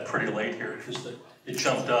bed pretty late here, because it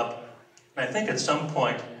jumped up. And I think at some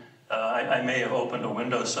point, I may have opened a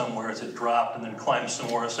window somewhere as it dropped and then climbed some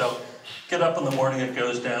more. So get up in the morning, it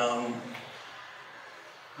goes down,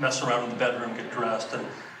 mess around in the bedroom, get dressed, and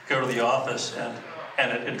go to the office,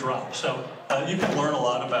 and it drops. So you can learn a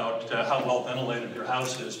lot about how well ventilated your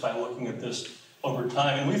house is by looking at this over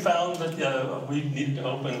time. And we found that we needed to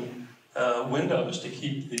open windows to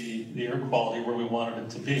keep the air quality where we wanted it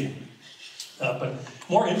to be. But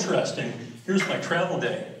more interesting, here's my travel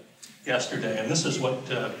day yesterday, and this is what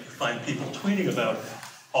you find people tweeting about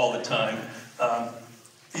all the time.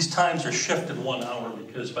 These times are shifted 1 hour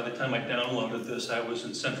because by the time I downloaded this, I was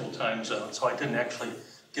in Central Time Zone, so I didn't actually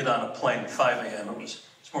get on a plane at 5 a.m. It's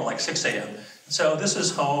more like 6 a.m. So this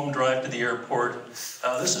is home, drive to the airport.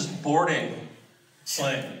 This is boarding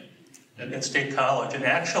plane at State College, and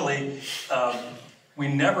actually, we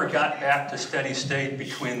never got back to steady state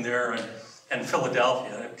between there and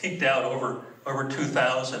Philadelphia. It peaked out over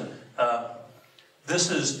 2,000. This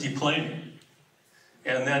is deplaning.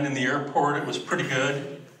 And then in the airport, it was pretty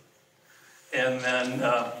good. And then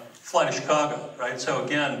fly to Chicago, right? So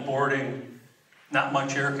again, boarding, not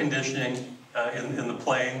much air conditioning in the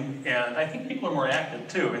plane, and I think people are more active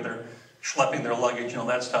too. I mean, they're schlepping their luggage and all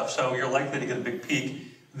that stuff, so you're likely to get a big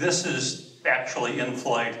peak. This is actually in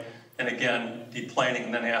flight, and again, deplaning,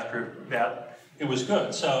 and then after that, it was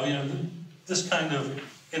good. So, you know, this kind of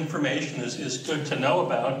information is good to know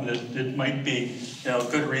about, and it might be, you know,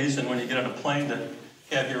 a good reason when you get on a plane to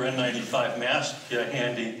have your N95 mask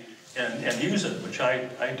handy and use it, which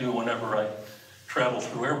I do whenever I travel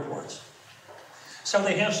through airports. So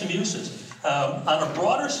they have some uses. On a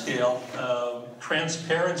broader scale,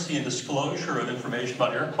 transparency and disclosure of information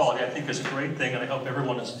about air quality I think is a great thing, and I hope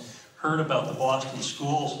everyone has heard about the Boston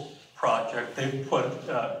Schools project. They've put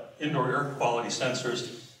indoor air quality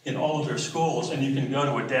sensors in all of their schools, and you can go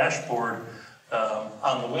to a dashboard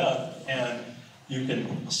on the web and you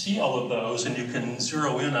can see all of those, and you can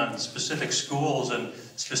zero in on specific schools and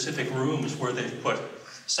specific rooms where they've put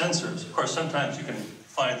sensors. Of course, sometimes you can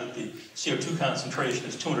find that the CO2 concentration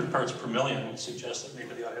is 200 parts per million, which suggests that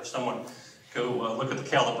maybe they ought to have someone go look at the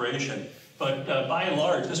calibration. But by and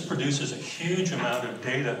large, this produces a huge amount of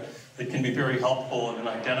data that can be very helpful in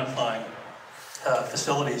identifying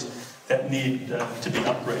facilities that need to be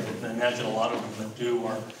upgraded. And I imagine a lot of them that do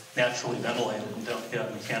are naturally ventilated and don't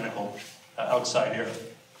have mechanical outside air.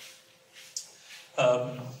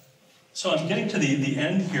 So I'm getting to the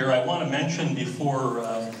end here. I want to mention before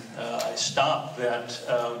I stop that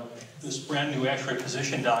this brand new X-ray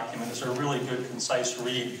position document is a really good, concise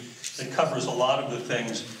read that covers a lot of the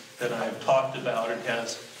things that I've talked about. It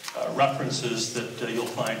has references that you'll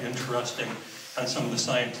find interesting on some of the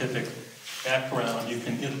scientific background. You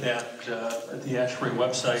can get that at the X-ray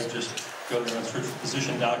website. Just go there and search for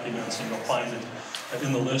position documents, and you'll find it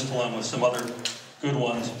in the list along with some other good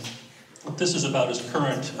ones. What this is about is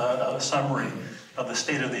current summary of the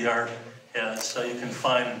state of the art, as you can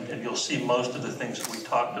find, and you'll see most of the things that we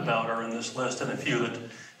talked about are in this list, and a few that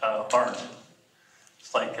aren't.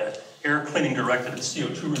 It's like air cleaning directed at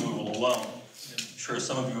CO2 removal alone. I'm sure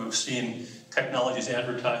some of you have seen technologies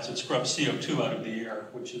advertised that scrub CO2 out of the air,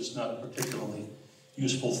 which is not a particularly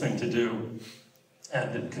useful thing to do,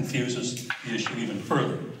 and it confuses the issue even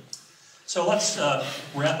further. So let's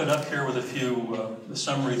wrap it up here with a few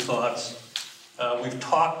summary thoughts. We've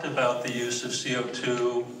talked about the use of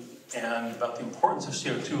CO2 and about the importance of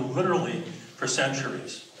CO2 literally for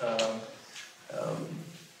centuries.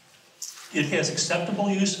 It has acceptable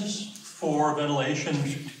uses for ventilation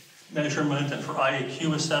measurement and for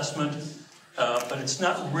IAQ assessment, but it's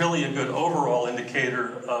not really a good overall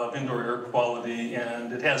indicator of indoor air quality,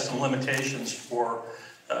 and it has some limitations for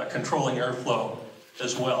controlling airflow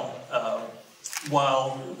as well.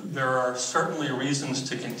 While there are certainly reasons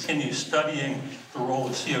to continue studying the role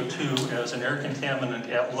of CO2 as an air contaminant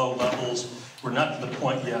at low levels, we're not to the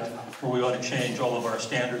point yet where we ought to change all of our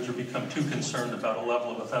standards or become too concerned about a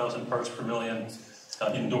level of 1,000 parts per million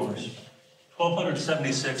indoors.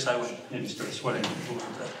 1,276, I would maybe start sweating a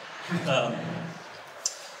little bit.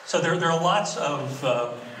 So there are lots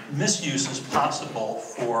of misuses possible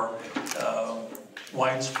for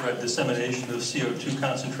widespread dissemination of CO2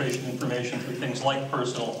 concentration information through things like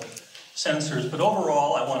personal sensors. But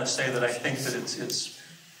overall, I want to say that I think that it's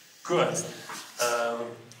good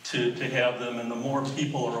to have them, and the more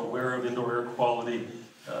people are aware of indoor air quality,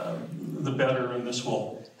 the better, and this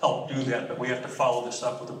will help do that. But we have to follow this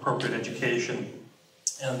up with appropriate education.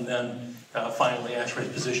 And then finally, X-ray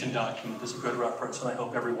position document is a good reference, and I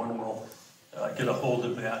hope everyone will get a hold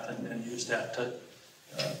of that and use that to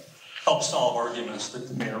help solve arguments that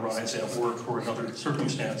may arise at work or in other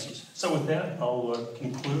circumstances. So with that, I'll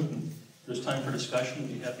conclude, and if there's time for discussion, I'd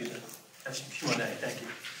be happy to have some Q&A. Thank you.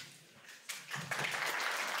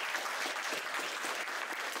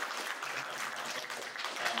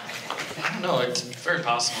 I don't know, it's very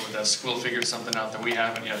possible that the school figured something out that we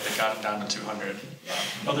haven't yet that got them down to 200.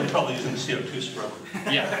 Oh, they're probably using the CO2 scrubber.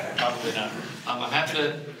 Yeah, probably not. I'm happy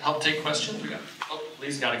to help take questions. Oh,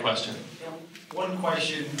 Lee's got a question. Yeah, one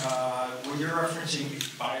question, when you're referencing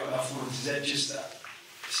bioeffluents, is that just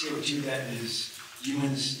CO2 that is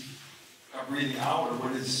humans are breathing out, or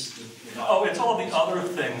what is the Oh, it's all the other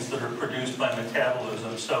things that are produced by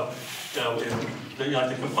metabolism. So,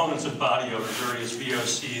 the components of body odor, various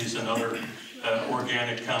VOCs and other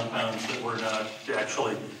organic compounds that we're not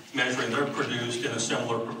actually measuring, they're produced in a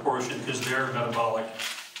similar proportion because they're metabolic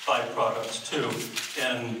byproducts too.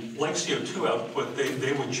 And like CO2 output,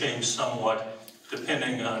 they would change somewhat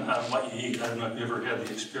depending on what you eat. I don't know if you ever had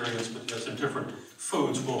the experience, but some different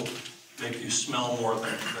foods will make you smell more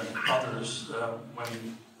than others when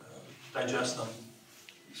you digest them.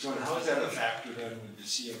 So how is that a factor then with the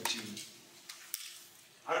CO2?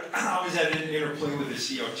 How is that in interplay with the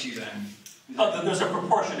CO2 then? Oh, there's a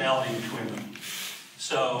proportionality between them.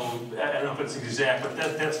 So, I don't know if it's exact, but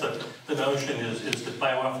that's the notion is that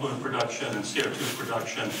bioeffluent production and CO2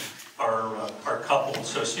 production are coupled.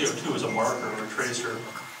 So CO2 is a marker or a tracer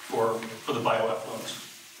for the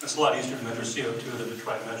bioeffluents. It's a lot easier to measure CO2 than to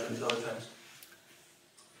try to measure these other things.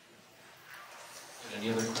 Any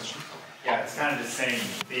other questions? Yeah, it's kind of the same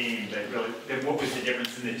theme, but really, what was the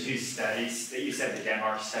difference in the two studies that you said, the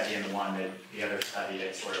Denmark study and the other study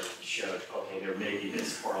that sort of showed, okay, there may be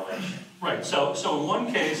this correlation? Right, so in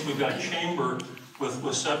one case, we've got a chamber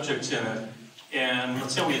with subjects in it, and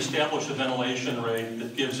let's say we establish a ventilation rate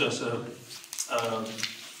that gives us a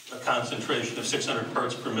concentration of 600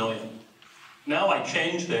 parts per million. Now I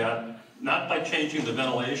change that, not by changing the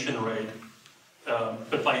ventilation rate,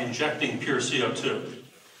 but by injecting pure CO2.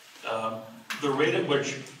 The rate at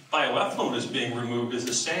which bioeffluent is being removed is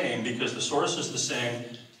the same because the source is the same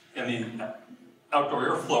and the outdoor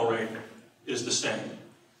airflow rate is the same.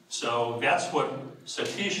 So that's what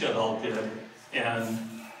Satish et al. Did, and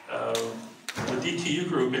the DTU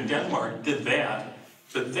group in Denmark did that,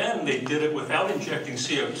 but then they did it without injecting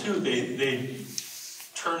CO2. They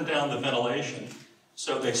turned down the ventilation.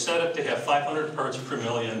 So they set it to have 500 parts per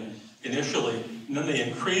million initially, and then they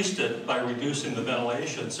increased it by reducing the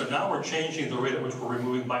ventilation. So now we're changing the rate at which we're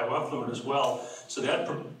removing bioeffluent as well. So that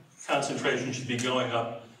concentration should be going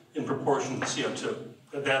up in proportion to the CO2.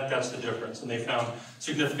 That's the difference. And they found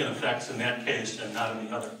significant effects in that case and not in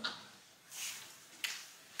the other.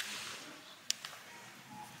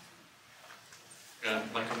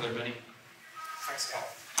 Mike over there, Benny. Thanks, Scott.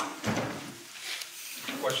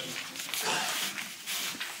 Question?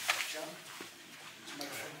 John?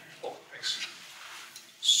 Oh, thanks.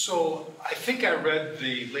 So I think I read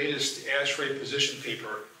the latest ASHRAE position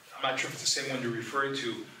paper. I'm not sure if it's the same one you're referring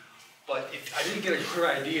to, but I didn't get a clear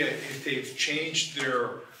idea if they've changed their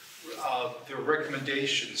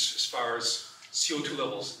recommendations as far as CO2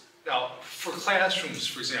 levels. Now, for classrooms,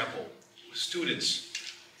 for example, with students,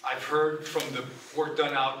 I've heard from the work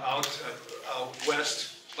done out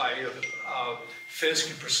west by Fisk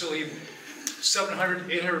and Priscilla,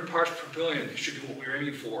 700, 800 parts per billion should be what we're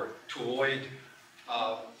aiming for to avoid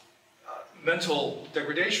mental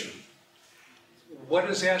degradation. What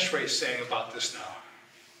is ASHRAE saying about this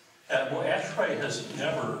now? Well, ASHRAE has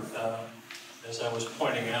never, as I was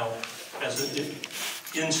pointing out,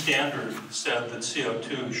 in standard said that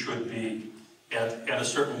CO2 should be at a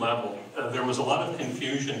certain level. There was a lot of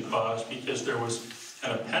confusion caused because there was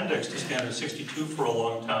an appendix to standard 62 for a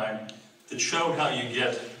long time that showed how you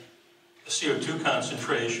get a CO2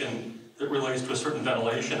 concentration that relates to a certain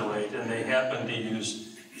ventilation rate, and they happened to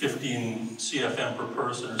use 15 CFM per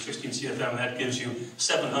person or 16 CFM, and that gives you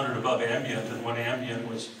 700 above ambient, and when ambient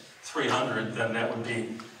was 300, then that would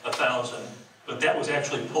be 1,000. But that was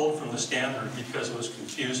actually pulled from the standard because it was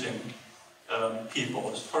confusing people.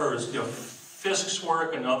 As far as Fisk's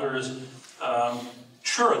work and others,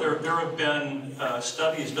 sure, there have been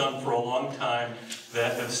studies done for a long time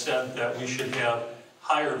that have said that we should have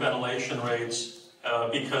higher ventilation rates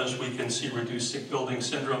because we can see reduced sick building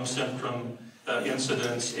syndrome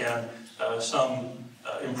incidence and some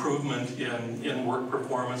improvement in work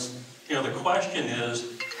performance. The question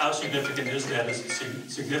is, how significant is that? Is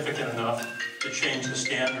it significant enough to change the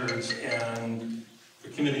standards, and the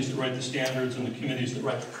committees that write the standards and the committees that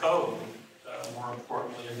write the code, more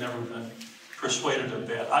importantly, have never been persuaded of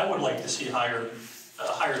that. I would like to see a higher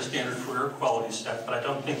standard for air quality set, but I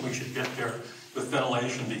don't think we should get there with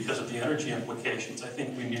ventilation because of the energy implications. I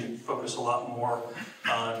think we need to focus a lot more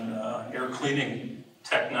on air cleaning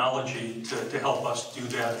technology to help us do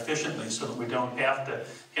that efficiently so that we don't have to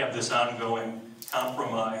have this ongoing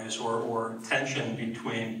compromise or tension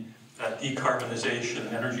between decarbonization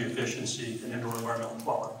and energy efficiency and indoor environmental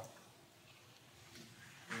quality.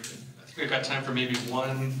 I think we've got time for maybe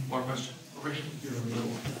one more question. Over here.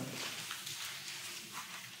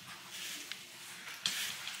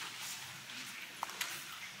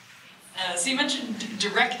 So you mentioned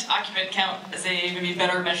direct occupant count as a maybe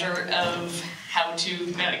better measure of how to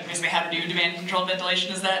basically how to do demand controlled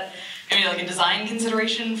ventilation. Is that maybe like a design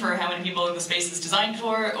consideration for how many people the space is designed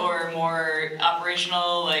for, or more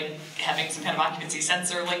operational, like having some kind of occupancy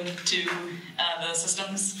sensor linked to the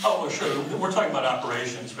systems? Oh, well, sure. We're talking about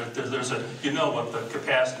operations, but there's a, what the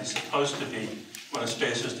capacity is supposed to be when a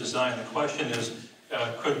space is designed. The question is,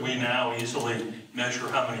 could we now easily measure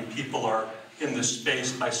how many people are in this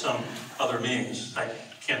space by some other means? I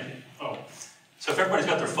can't, So if everybody's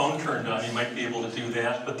got their phone turned on, you might be able to do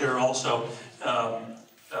that, but there are also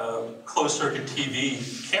closed-circuit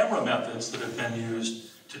TV camera methods that have been used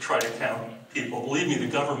to try to count people. Believe me,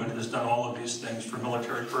 the government has done all of these things for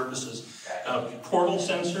military purposes. Portal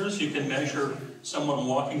sensors, you can measure someone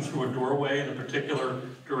walking through a doorway in a particular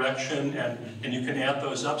direction, and you can add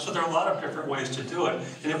those up. So there are a lot of different ways to do it.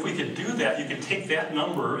 And if we could do that, you could take that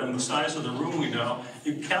number and the size of the room we know,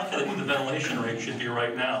 you can calculate what the ventilation rate should be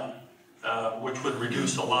right now, which would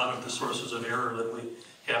reduce a lot of the sources of error that we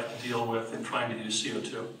have to deal with in trying to use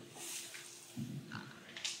CO2.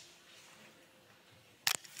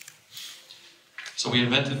 So we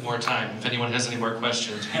invented more time. If anyone has any more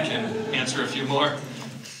questions, we can answer a few more.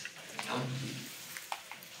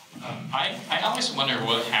 I always wonder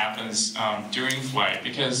what happens during flight,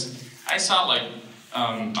 because I saw like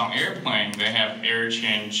on airplane they have air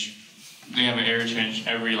change. They have an air change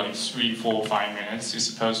every like 3, 4, 5 minutes. You're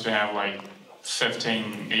supposed to have like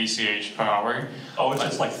 15 ACH per hour. Oh,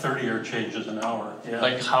 it's like 30 air changes an hour. Yeah.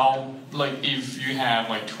 Like how, like if you have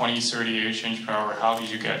like 20, 30 air change per hour, how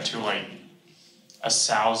did you get to like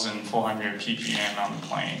 1,400 ppm on the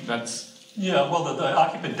plane? That's Yeah, well, the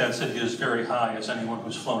occupant density is very high, as anyone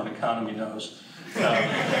who's flown an economy knows.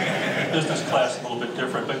 Business class a little bit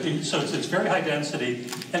different, but so it's very high density.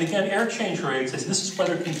 And again, air change rates, this is why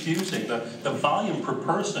they're confusing. The volume per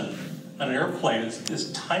person on an airplane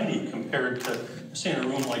is tiny compared to, say, in a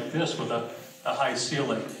room like this with a high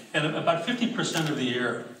ceiling. And about 50% of the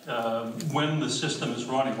air, when the system is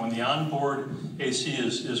running, when the onboard AC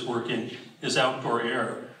is working, is outdoor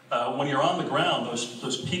air. When you're on the ground,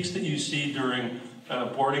 those peaks that you see during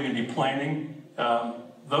boarding and deplaning,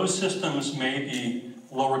 those systems may be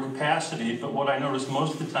lower capacity, but what I notice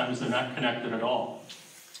most of the time is they're not connected at all.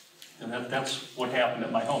 And that's what happened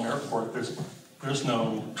at my home airport. There's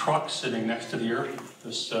no truck sitting next to the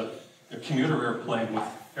this commuter airplane with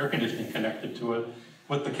air conditioning connected to it.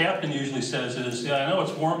 What the captain usually says is, yeah, I know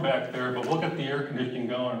it's warm back there, but we'll get the air conditioning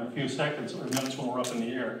going in a few seconds or minutes when we're up in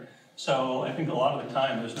the air. So I think a lot of the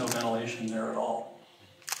time there's no ventilation there at all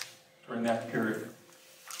during that period.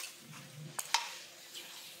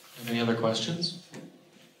 Any other questions?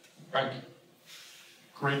 Frank?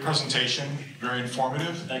 Great presentation, very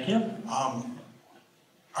informative. Thank you.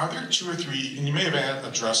 Are there 2 or 3, and you may have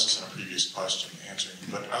addressed this in a previous question answering,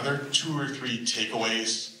 but are there 2 or 3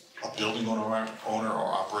 takeaways a building owner or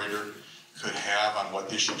operator could have on what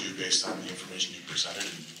they should do based on the information you presented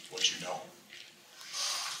and what you know?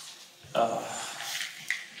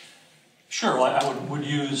 Sure, well, I would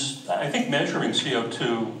use, I think measuring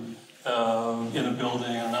CO2 in a building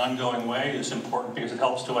in an ongoing way is important because it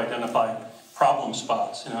helps to identify problem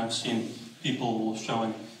spots. You know, I've seen people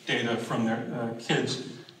showing data from their kids'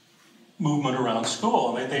 movement around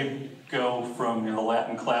school, and they go from the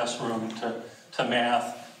Latin classroom to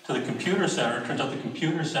math to the computer center. It turns out the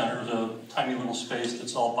computer center is a tiny little space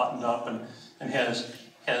that's all buttoned up and has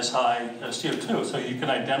high CO2. So you can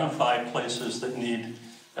identify places that need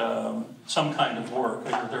some kind of work.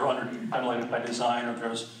 They're under-ventilated by design or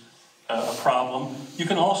there's a problem. You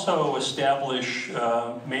can also establish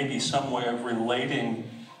maybe some way of relating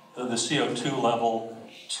the CO2 level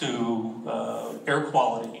to air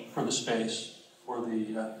quality for the space, for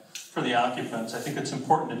the occupants. I think it's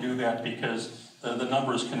important to do that because the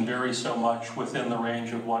numbers can vary so much within the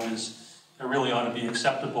range of what is really ought to be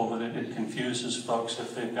acceptable that it confuses folks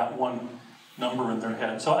if they've got one number in their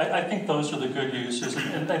head. So I think those are the good uses,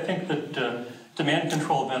 and I think that demand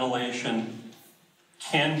control ventilation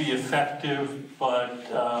can be effective, but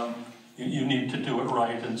you need to do it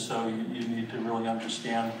right, and so you need to really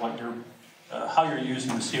understand what how you're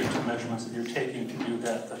using the CO2 measurements that you're taking to do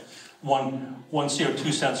that. The one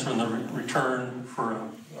CO2 sensor in the return for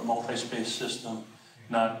a multi-space system,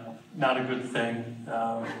 not a good thing.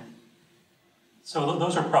 So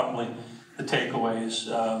those are probably the takeaways.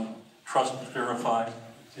 Trust, verify,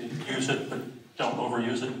 use it, but don't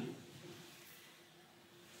overuse it.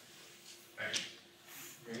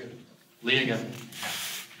 Very good. Lee again.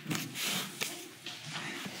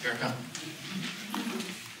 Erica.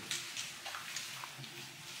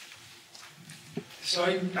 So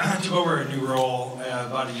I took over a new role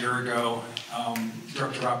about a year ago,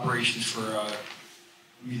 director of operations for a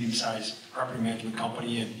medium-sized property management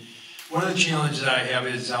company. And one of the challenges that I have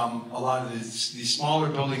is a lot of these smaller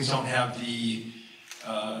buildings don't have the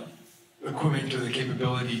equipment or the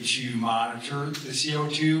capability to monitor the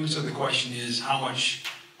CO2. So the question is, how much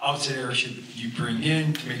outside air should you bring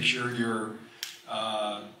in to make sure you're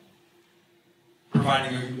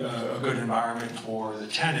providing a good environment for the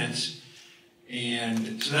tenants?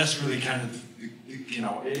 And so that's really kind of,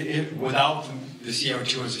 without the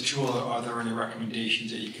CO2 as a tool, are there any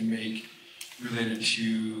recommendations that you can make related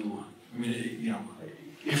to,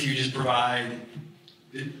 if you just provide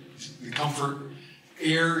the comfort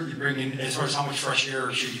air you bring in, as far as how much fresh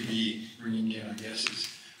air should you be bringing in, I guess, is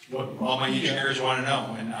what all my engineers want to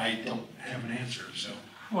know, and I don't have an answer, so.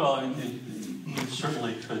 Well, I mean, you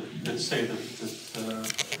certainly could say that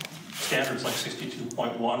standards like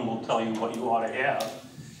 62.1 will tell you what you ought to have.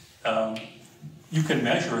 You can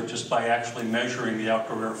measure it just by actually measuring the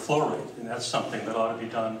outdoor air flow rate, and that's something that ought to be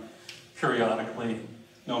done periodically,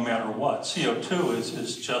 no matter what. CO2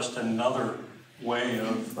 is just another way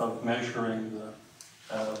of measuring the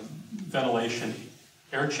ventilation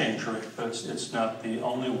air change rate, but it's not the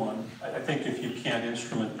only one. I think if you can't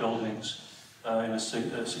instrument buildings in a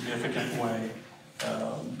significant way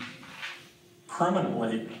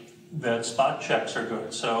permanently, that spot checks are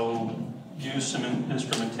good. So use some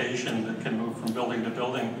instrumentation that can move from building to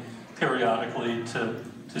building periodically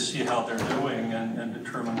to see how they're doing and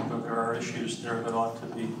determine whether there are issues there that ought to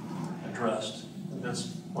be addressed.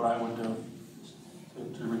 That's what I would do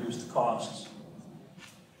to reduce the costs.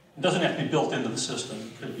 It doesn't have to be built into the system.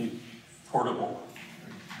 It could be portable.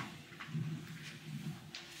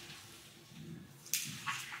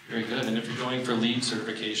 Very good. And if you're going for LEED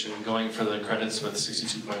certification, going for the credits with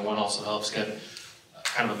 62.1 also helps get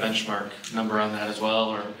kind of a benchmark number on that as well,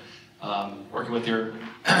 or working with your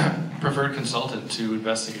preferred consultant to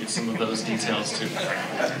investigate some of those details too.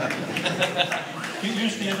 You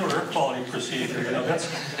use the indoor air quality procedure. You know, that's,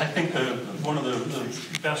 I think, one of the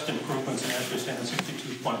best improvements in ASHRAE standard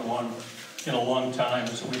 62.1 in a long time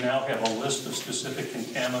is that we now have a list of specific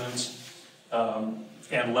contaminants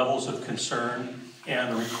and levels of concern,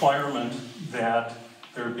 and the requirement that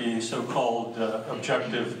there be so-called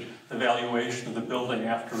objective evaluation of the building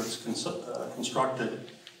after it's constructed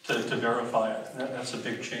to verify it. That's a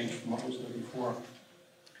big change from what was there before.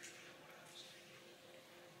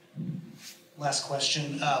 Last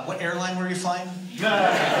question. What airline were you flying?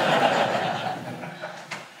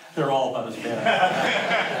 They're all about as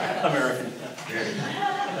bad. American.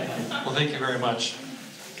 Thank you. Well, thank you very much.